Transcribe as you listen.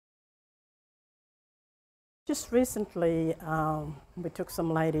Just recently, we took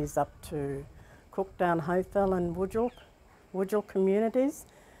some ladies up to Cookdown, Hopevale and Woodgel communities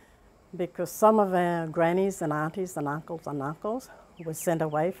because some of our grannies and aunties and uncles were sent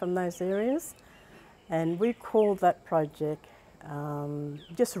away from those areas, and we called that project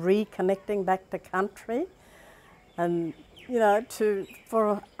just reconnecting back to country, and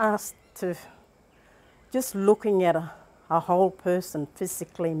for us to just looking at a whole person,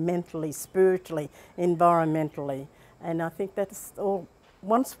 physically, mentally, spiritually, environmentally. And I think that's all.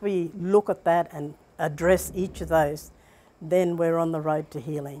 Once we look at that and address each of those, then we're on the road to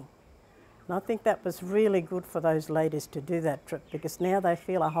healing. And I think that was really good for those ladies to do that trip, because now they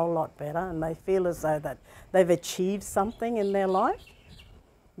feel a whole lot better and they feel as though that they've achieved something in their life.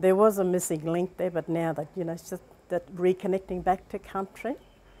 There was a missing link there, but now that, it's just that reconnecting back to country,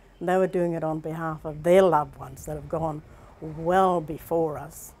 and they were doing it on behalf of their loved ones that have gone well before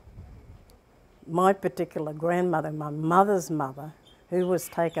us. My particular grandmother, my mother's mother, who was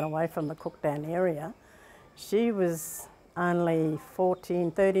taken away from the Cookdown area, she was only 13,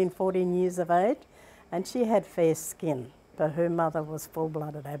 14 years of age, and she had fair skin, but her mother was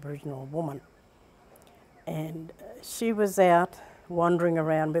full-blooded Aboriginal woman. And she was out wandering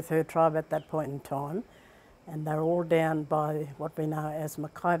around with her tribe at that point in time, and they're all down by what we know as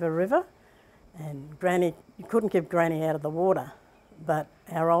Mackayva River. And Granny, you couldn't keep Granny out of the water, but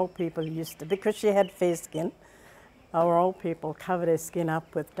our old people used to, because she had fair skin, our old people covered her skin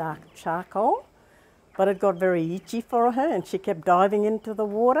up with dark charcoal, but it got very itchy for her and she kept diving into the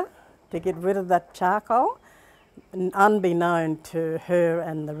water to get rid of that charcoal. And unbeknown to her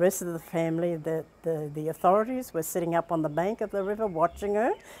and the rest of the family, the authorities were sitting up on the bank of the river watching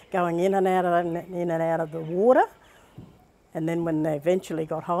her, going in and out of the water. And then when they eventually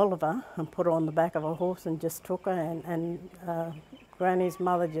got hold of her and put her on the back of a horse and just took her, and Granny's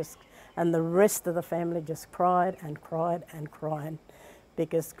mother and the rest of the family just cried and cried and cried,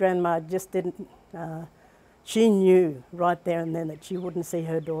 because Grandma just didn't, she knew right there and then that she wouldn't see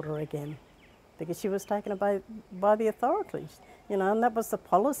her daughter again, because she was taken away by the authorities, and that was the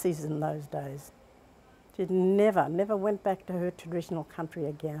policies in those days. She never went back to her traditional country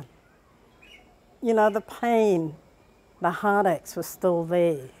again. The pain, the heartaches were still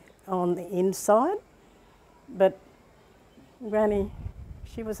there on the inside, but Granny,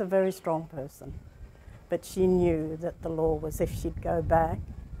 she was a very strong person, but she knew that the law was if she'd go back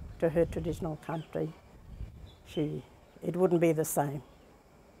to her traditional country, it wouldn't be the same,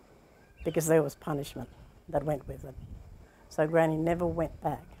 because there was punishment that went with it. So Granny never went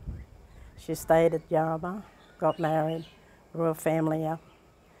back. She stayed at Yarrabah, got married, grew a family up,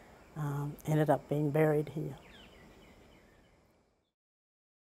 ended up being buried here.